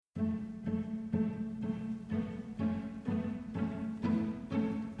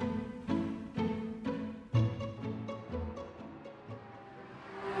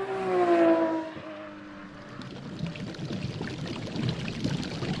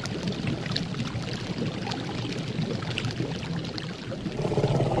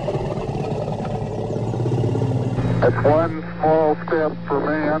That's one small step for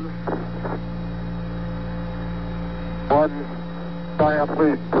man, one giant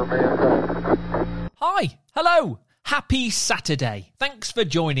leap for mankind. Hi, hello, happy Saturday. Thanks for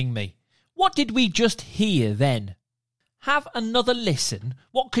joining me. What did we just hear then? Have another listen.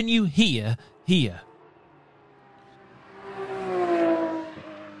 What can you hear here?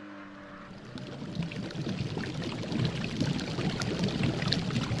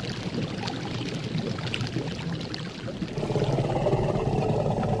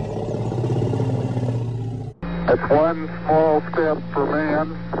 That's one small step for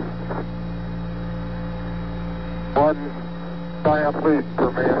man, one giant leap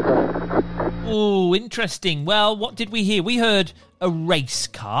for mankind. Oh, interesting. Well, what did we hear? We heard a race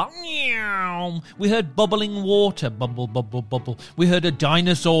car. Meow. We heard bubbling water. Bubble, bubble, bubble. We heard a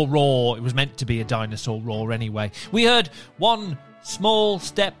dinosaur roar. It was meant to be a dinosaur roar anyway. We heard one small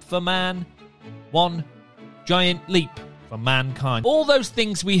step for man, one giant leap for mankind. All those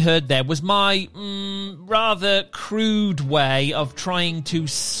things we heard there was my rather crude way of trying to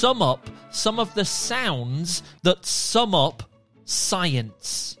sum up some of the sounds that sum up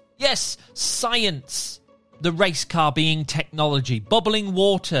science. Yes, science. The race car being technology, bubbling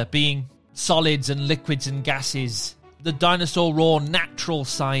water being solids and liquids and gases, the dinosaur roar natural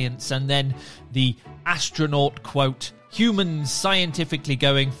science, and then the astronaut quote, humans scientifically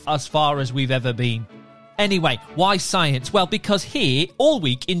going as far as we've ever been. Anyway, why science? Well, because here, all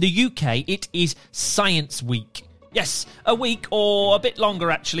week in the UK, it is Science Week. Yes, a week, or a bit longer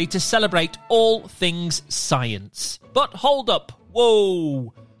actually, to celebrate all things science. But hold up,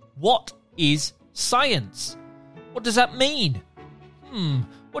 whoa, what is science? What does that mean?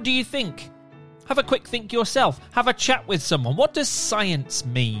 What do you think? Have a quick think yourself. Have a chat with someone. What does science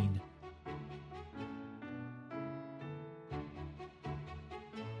mean?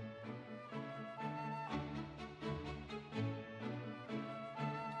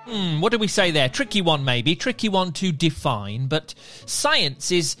 What do we say there? Tricky one maybe, tricky one to define, but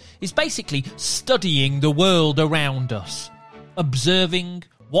science is basically studying the world around us. Observing,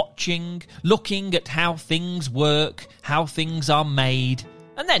 watching, looking at how things work, how things are made,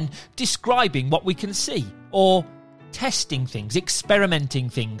 and then describing what we can see, or testing things, experimenting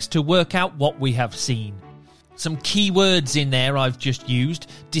things to work out what we have seen. Some key words in there I've just used: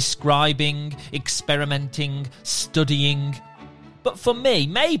 describing, experimenting, studying. But for me,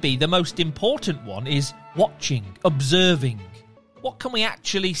 maybe the most important one is watching, observing. What can we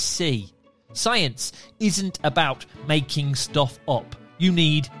actually see? Science isn't about making stuff up. You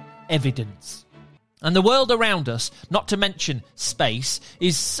need evidence. And the world around us, not to mention space,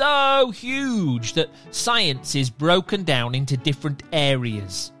 is so huge that science is broken down into different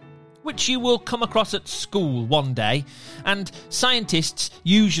areas, which you will come across at school one day, and scientists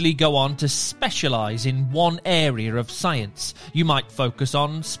usually go on to specialise in one area of science. You might focus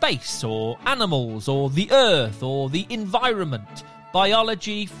on space, or animals, or the earth, or the environment,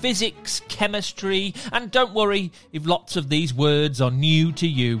 biology, physics, chemistry, and don't worry if lots of these words are new to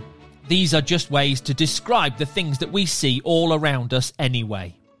you. These are just ways to describe the things that we see all around us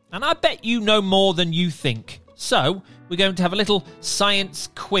anyway. And I bet you know more than you think. So, we're going to have a little science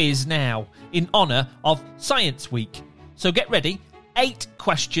quiz now, in honour of Science Week. So get ready, 8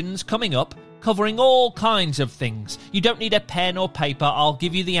 questions coming up, covering all kinds of things. You don't need a pen or paper, I'll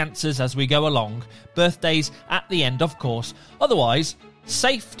give you the answers as we go along. Birthdays at the end, of course. Otherwise,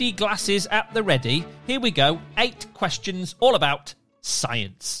 safety glasses at the ready. Here we go, 8 questions all about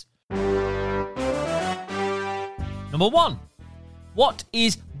science. Number 1. What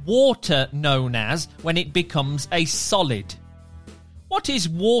is water known as when it becomes a solid? What is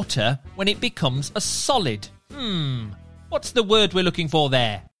water when it becomes a solid? What's the word we're looking for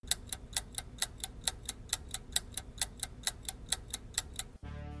there?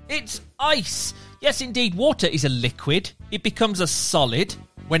 It's ice. Yes, indeed, water is a liquid. It becomes a solid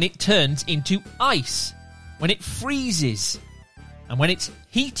when it turns into ice, when it freezes. And when it's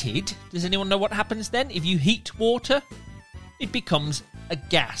heated, does anyone know what happens then? If you heat water, it becomes a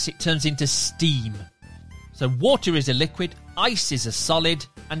gas. It turns into steam. So water is a liquid, ice is a solid,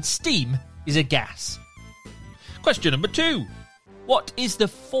 and steam is a gas. Question number 2. What is the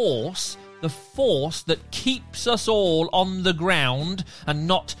force that keeps us all on the ground and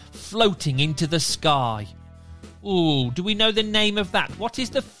not floating into the sky? Ooh, do we know the name of that? What is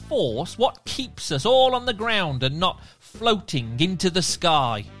the force? What keeps us all on the ground and not floating into the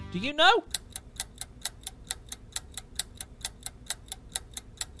sky? Do you know?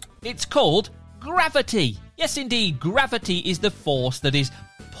 It's called gravity. Yes, indeed, gravity is the force that is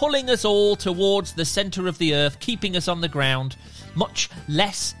pulling us all towards the centre of the earth, keeping us on the ground, much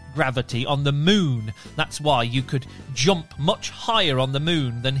less gravity on the moon. That's why you could jump much higher on the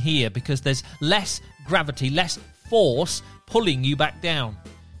moon than here, because there's less gravity, less force pulling you back down.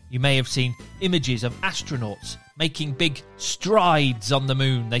 You may have seen images of astronauts making big strides on the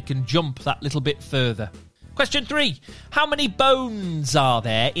moon. They can jump that little bit further. Question 3. How many bones are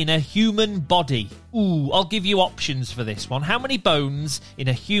there in a human body? I'll give you options for this one. How many bones in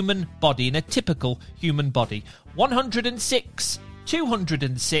a human body, in a typical human body? 106,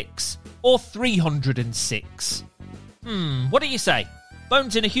 206, or 306? What do you say?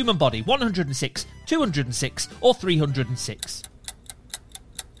 Bones in a human body, 106, 206, or 306?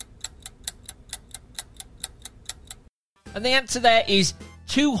 And the answer there is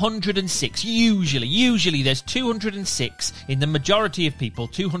 206. Usually there's 206 in the majority of people,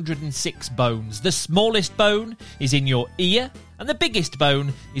 206 bones. The smallest bone is in your ear, and the biggest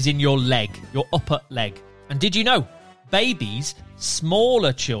bone is in your leg, your upper leg. And did you know, babies,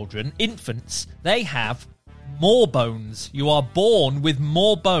 smaller children, infants, they have more bones. You are born with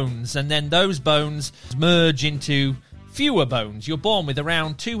more bones, and then those bones merge into fewer bones. You're born with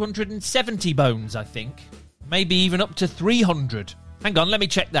around 270 bones, I think. Maybe even up to 300. Hang on, let me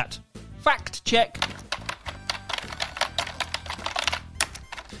check that. Fact check.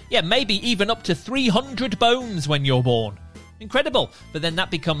 Yeah, maybe even up to 300 bones when you're born. Incredible. But then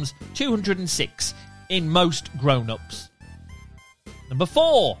that becomes 206 in most grown-ups. Number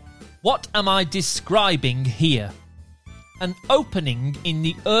 4. What am I describing here? An opening in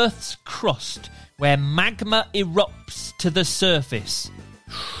the Earth's crust where magma erupts to the surface.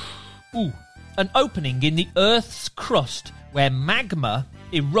 An opening in the Earth's crust where magma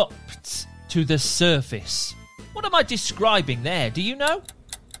erupts to the surface. What am I describing there? Do you know?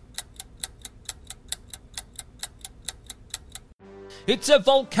 It's a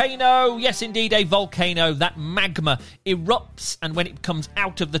volcano. Yes, indeed, a volcano. That magma erupts, and when it comes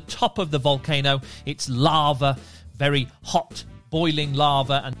out of the top of the volcano, it's lava, very hot, boiling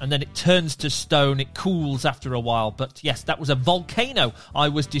lava, and then it turns to stone. It cools after a while. But yes, that was a volcano I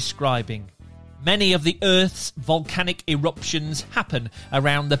was describing. Many of the Earth's volcanic eruptions happen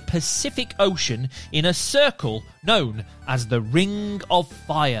around the Pacific Ocean in a circle known as the Ring of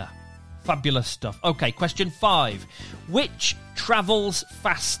Fire. Fabulous stuff. Okay, question 5. Which travels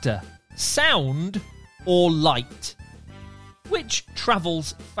faster, sound or light? Which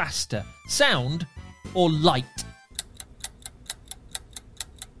travels faster, sound or light?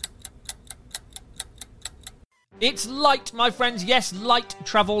 It's light, my friends. Yes, light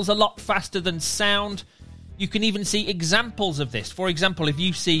travels a lot faster than sound. You can even see examples of this. For example, if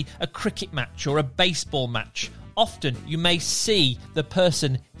you see a cricket match or a baseball match, often you may see the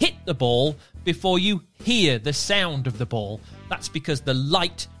person hit the ball before you hear the sound of the ball. That's because the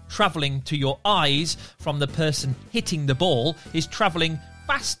light travelling to your eyes from the person hitting the ball is travelling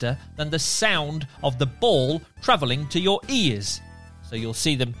faster than the sound of the ball travelling to your ears. So you'll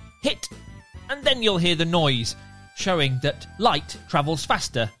see them hit, and then you'll hear the noise, showing that light travels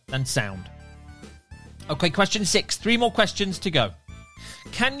faster than sound. Okay, question 6. 3 more questions to go.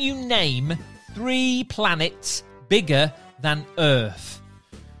 Can you name 3 planets bigger than Earth?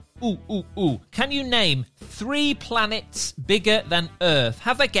 Can you name 3 planets bigger than Earth?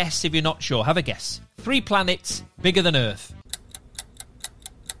 Have a guess if you're not sure. Have a guess. 3 planets bigger than Earth.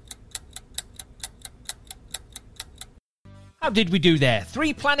 How did we do there?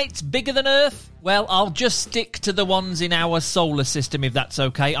 3 planets bigger than Earth? Well, I'll just stick to the ones in our solar system if that's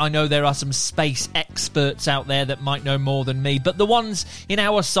okay. I know there are some space experts out there that might know more than me, but the ones in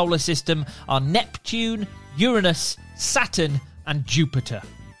our solar system are Neptune, Uranus, Saturn, and Jupiter.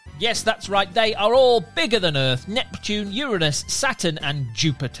 Yes, that's right, they are all bigger than Earth. Neptune, Uranus, Saturn, and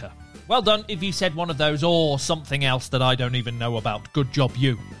Jupiter. Well done if you said one of those or something else that I don't even know about. Good job,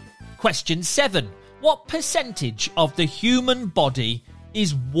 you. Question 7. What percentage of the human body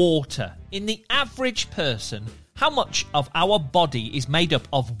is water? In the average person, how much of our body is made up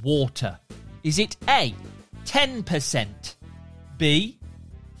of water? Is it A, 10%, B,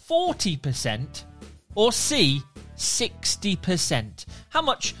 40%, or C, 60%? How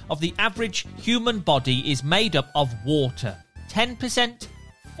much of the average human body is made up of water? 10%,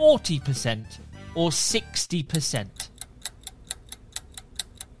 40%, or 60%?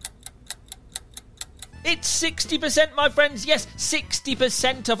 It's 60%, my friends. Yes,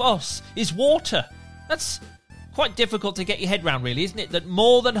 60% of us is water. That's quite difficult to get your head around, really, isn't it? That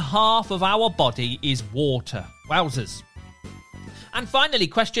more than half of our body is water. Wowzers. And finally,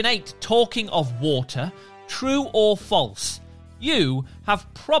 question 8. Talking of water, true or false? You have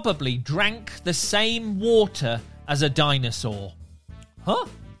probably drank the same water as a dinosaur. Huh?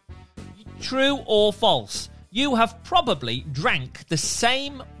 True or false? you have probably drank the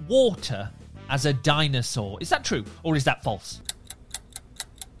same water as a dinosaur. Is that true or is that false?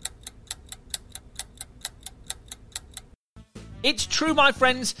 It's true, my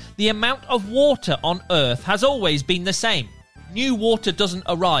friends. The amount of water on Earth has always been the same. New water doesn't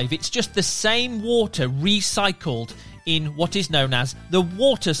arrive. It's just the same water recycled in what is known as the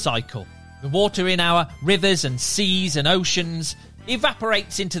water cycle. The water in our rivers and seas and oceans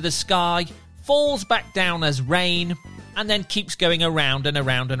evaporates into the sky, falls back down as rain, and then keeps going around and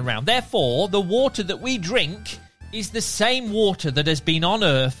around and around. Therefore, the water that we drink is the same water that has been on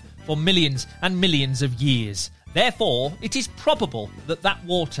Earth for millions and millions of years. Therefore, it is probable that that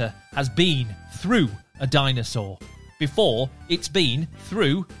water has been through a dinosaur before it's been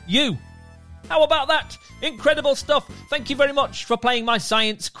through you. How about that? Incredible stuff. Thank you very much for playing my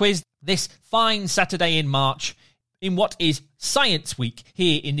science quiz this fine Saturday in March in what is Science Week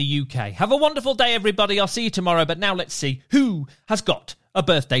here in the UK. Have a wonderful day, everybody. I'll see you tomorrow. But now let's see who has got a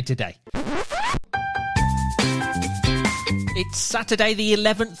birthday today. It's Saturday the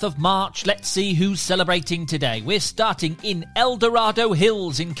 11th of March. Let's see who's celebrating today. We're starting in El Dorado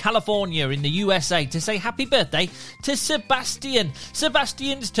Hills in California in the USA to say happy birthday to Sebastian.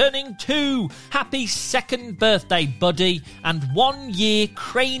 Sebastian's turning 2. Happy 2nd birthday, buddy, and 1 year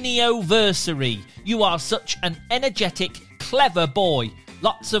cranioversary. You are such an energetic, clever boy.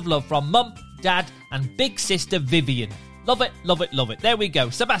 Lots of love from Mum, Dad, and big sister Vivian. Love it, love it, love it. There we go.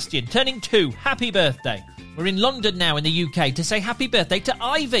 Sebastian turning 2. Happy birthday. We're in London now in the UK to say happy birthday to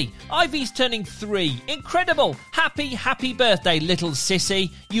Ivy. Ivy's turning 3. Incredible. Happy birthday, little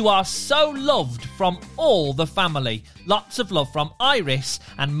sissy. You are so loved from all the family. Lots of love from Iris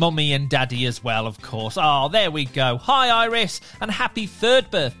and Mummy and Daddy as well, of course. Oh, there we go. Hi, Iris. And happy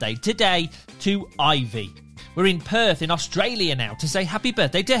 3rd birthday today to Ivy. We're in Perth in Australia now to say happy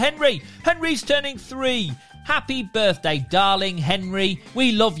birthday to Henry. Henry's turning 3. Happy birthday, darling Henry.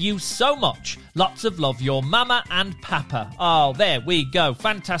 We love you so much. Lots of love, your mama and papa. Oh, there we go.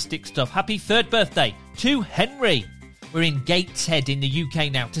 Fantastic stuff. Happy 3rd birthday to Henry. We're in Gateshead in the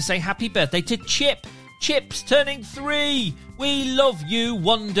UK now to say happy birthday to Chip. Chip's turning 3. We love you,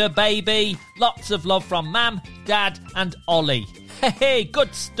 Wonder Baby. Lots of love from Mam, Dad and Ollie. Hey,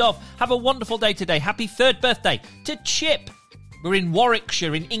 good stuff. Have a wonderful day today. Happy 3rd birthday to Chip. We're in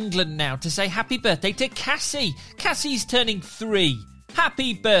Warwickshire in England now to say happy birthday to Cassie. Cassie's turning 3.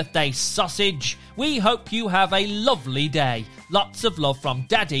 Happy birthday, sausage. We hope you have a lovely day. Lots of love from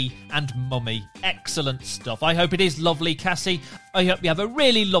Daddy and Mummy. Excellent stuff. I hope it is lovely, Cassie. I hope you have a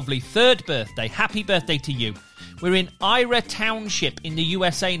really lovely 3rd birthday. Happy birthday to you. We're in Ira Township in the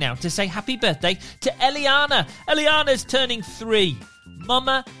USA now to say happy birthday to Eliana. Eliana's turning 3.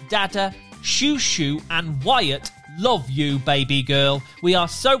 Mama, Dada, Shoo and Wyatt love you, baby girl. We are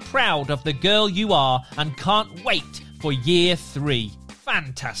so proud of the girl you are and can't wait for year 3.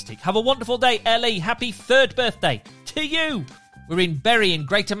 Fantastic. Have a wonderful day, Ellie. Happy 3rd birthday to you. We're in Bury in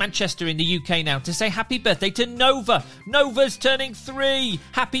Greater Manchester in the UK now to say happy birthday to Nova. Nova's turning 3.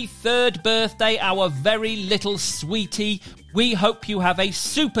 Happy 3rd birthday, our very little sweetie. We hope you have a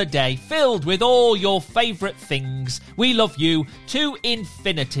super day filled with all your favourite things. We love you to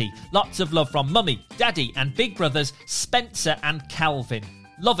infinity. Lots of love from Mummy, Daddy and big brothers Spencer and Calvin.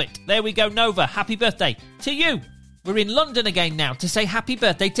 Love it. There we go, Nova. Happy birthday to you. We're in London again now to say happy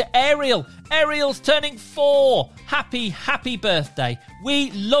birthday to Ariel. Ariel's turning 4. Happy birthday. We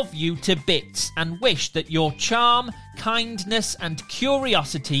love you to bits and wish that your charm, kindness and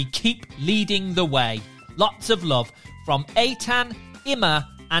curiosity keep leading the way. Lots of love from Eitan, Imma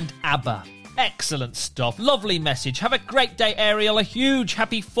and Abba. Excellent stuff. Lovely message. Have a great day, Ariel. A huge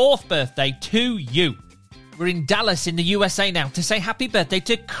happy 4th birthday to you. We're in Dallas in the USA now to say happy birthday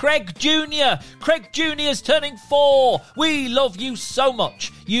to Craig Jr. Craig Jr.'s turning 4. We love you so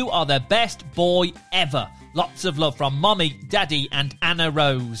much. You are the best boy ever. Lots of love from Mommy, Daddy and Anna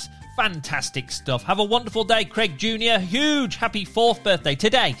Rose. Fantastic stuff. Have a wonderful day, Craig Jr. Huge happy 4th birthday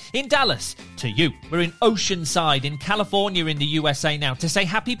today in Dallas to you. We're in Oceanside in California in the USA now to say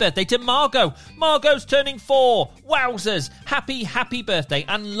happy birthday to Margot. Margot's turning 4. Wowzers. Happy birthday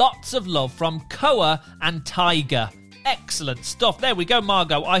and lots of love from Koa and Tiger. Excellent stuff. There we go,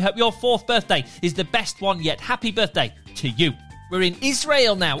 Margot. I hope your 4th birthday is the best one yet. Happy birthday to you. We're in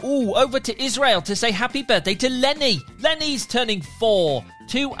Israel now. Over to Israel to say happy birthday to Lenny. Lenny's turning 4.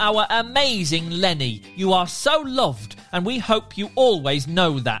 To our amazing Lenny. You are so loved and we hope you always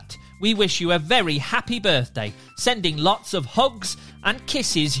know that. We wish you a very happy birthday. Sending lots of hugs and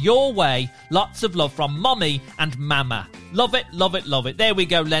kisses your way. Lots of love from Mommy and Mama. Love it, love it, love it. There we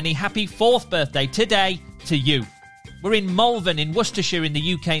go, Lenny. Happy 4th birthday today to you. We're in Malvern in Worcestershire in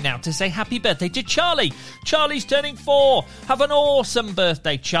the UK now to say happy birthday to Charlie. Charlie's turning 4. Have an awesome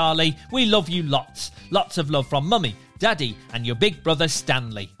birthday, Charlie. We love you lots. Lots of love from Mummy, Daddy and your big brother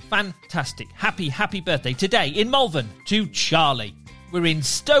Stanley. Fantastic. Happy birthday today in Malvern to Charlie. We're in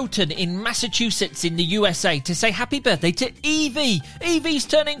Stoughton in Massachusetts in the USA to say happy birthday to Evie. Evie's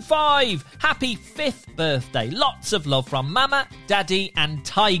turning 5. Happy 5th birthday. Lots of love from Mama, Daddy and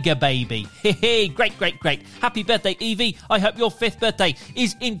Tiger Baby. Hey, great. Happy birthday, Evie. I hope your 5th birthday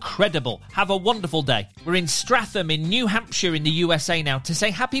is incredible. Have a wonderful day. We're in Stratham in New Hampshire in the USA now to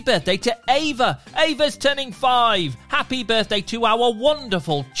say happy birthday to Ava. Ava's turning 5. Happy birthday to our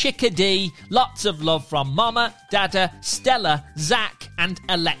wonderful chickadee. Lots of love from Mama, Dada, Stella, Zach and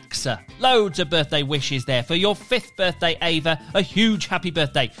Alexa. Loads of birthday wishes there for your 5th birthday, Ava. A huge happy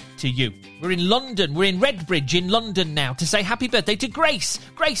birthday to you. We're in London. We're in Redbridge in London now to say happy birthday to Grace.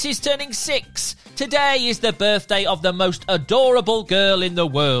 Grace is turning 6. Today is the birthday of the most adorable girl in the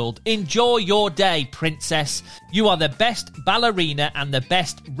world. Enjoy your day, princess. You are the best ballerina and the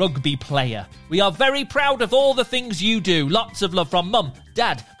best rugby player. We are very proud of all the things you do. Lots of love from Mum,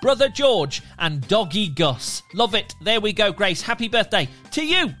 Dad, Brother George and Doggy Gus. Love it. There we go, Grace. Happy birthday to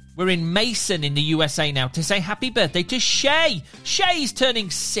you. We're in Mason in the USA now to say happy birthday to Shay. Shay's turning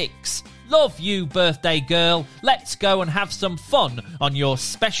 6. Love you, birthday girl. Let's go and have some fun on your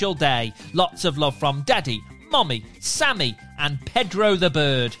special day. Lots of love from Daddy, Mommy, Sammy and Pedro the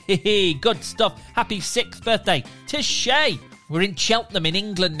bird. Hehe, good stuff. Happy 6th birthday to Shay. We're in Cheltenham in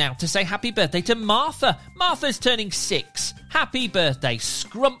England now to say happy birthday to Martha. Martha's turning 6. Happy birthday,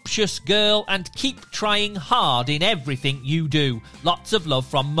 scrumptious girl, and keep trying hard in everything you do. Lots of love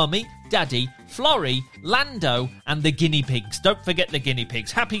from Mummy, Daddy, Florrie, Lando, and the guinea pigs. Don't forget the guinea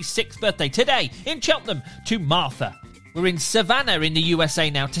pigs. Happy 6th birthday today in Cheltenham to Martha. We're in Savannah in the USA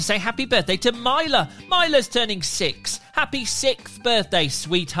now to say happy birthday to Myla. Myla's turning 6. Happy 6th birthday,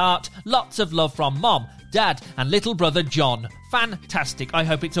 sweetheart. Lots of love from Mom, Dad, and little brother John. Fantastic. I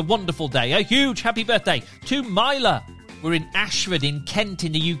hope it's a wonderful day. A huge happy birthday to Myla. We're in Ashford in Kent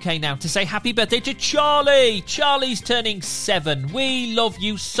in the UK now to say happy birthday to Charlie. Charlie's turning 7. We love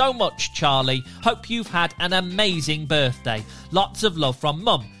you so much, Charlie. Hope you've had an amazing birthday. Lots of love from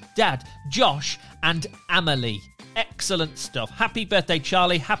Mum, Dad, Josh, and Amelie. Excellent stuff. Happy birthday,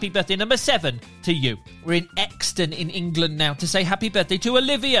 Charlie. Happy birthday number 7 to you. We're in Exton in England now to say happy birthday to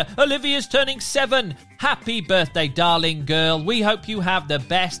Olivia. Olivia's turning 7. Happy birthday, darling girl. We hope you have the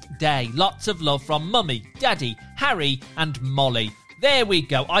best day. Lots of love from Mummy, Daddy, Harry and Molly. There we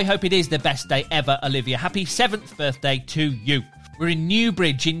go. I hope it is the best day ever, Olivia. Happy 7th birthday to you. We're in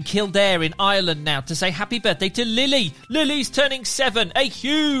Newbridge in Kildare in Ireland now to say happy birthday to Lily. Lily's turning 7. A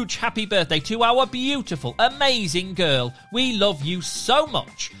huge happy birthday to our beautiful, amazing girl. We love you so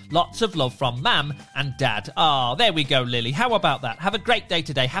much. Lots of love from Mam and Dad. There we go, Lily. How about that? Have a great day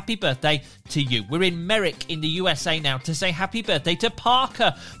today. Happy birthday to you. We're in Merrick in the USA now to say happy birthday to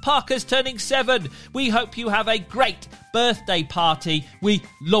Parker. Parker's turning 7. We hope you have a great birthday party. We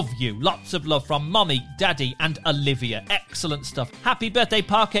love you. Lots of love from Mommy, Daddy and Olivia. Excellent stuff. Happy birthday,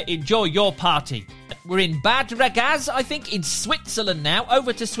 Parker. Enjoy your party. We're in Bad Ragaz, I think, in Switzerland now.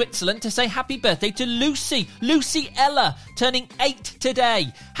 Over to Switzerland to say happy birthday to Lucy. Lucy Ella, turning 8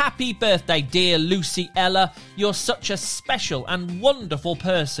 today. Happy birthday, dear Lucy Ella. You're such a special and wonderful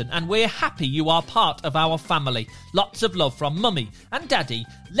person, and we're happy you are part of our family. Lots of love from Mummy and Daddy,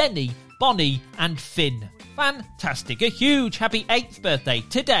 Lenny, Bonnie and Finn. Fantastic. A huge happy 8th birthday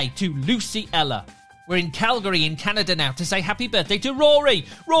today to Lucy Ella. We're in Calgary in Canada now to say happy birthday to Rory.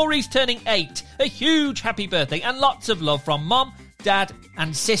 Rory's turning 8. A huge happy birthday and lots of love from Mom, Dad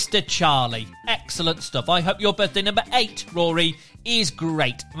and Sister Charlie. Excellent stuff. I hope your birthday number 8, Rory, is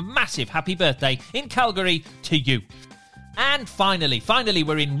great. A massive happy birthday in Calgary to you. And finally,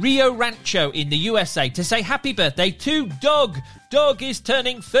 we're in Rio Rancho in the USA to say happy birthday to Doug. Doug is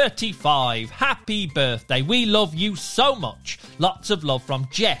turning 35. Happy birthday. We love you so much. Lots of love from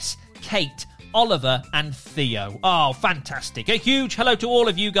Jess, Kate, Oliver and Theo. Fantastic. A huge hello to all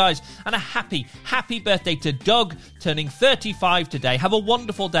of you guys and a happy birthday to Doug, turning 35 today. Have a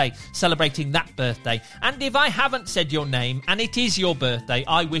wonderful day celebrating that birthday. And if I haven't said your name and it is your birthday,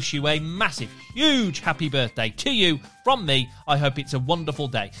 I wish you a massive, huge happy birthday to you from me. I hope it's a wonderful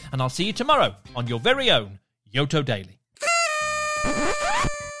day. And I'll see you tomorrow on your very own Yoto Daily.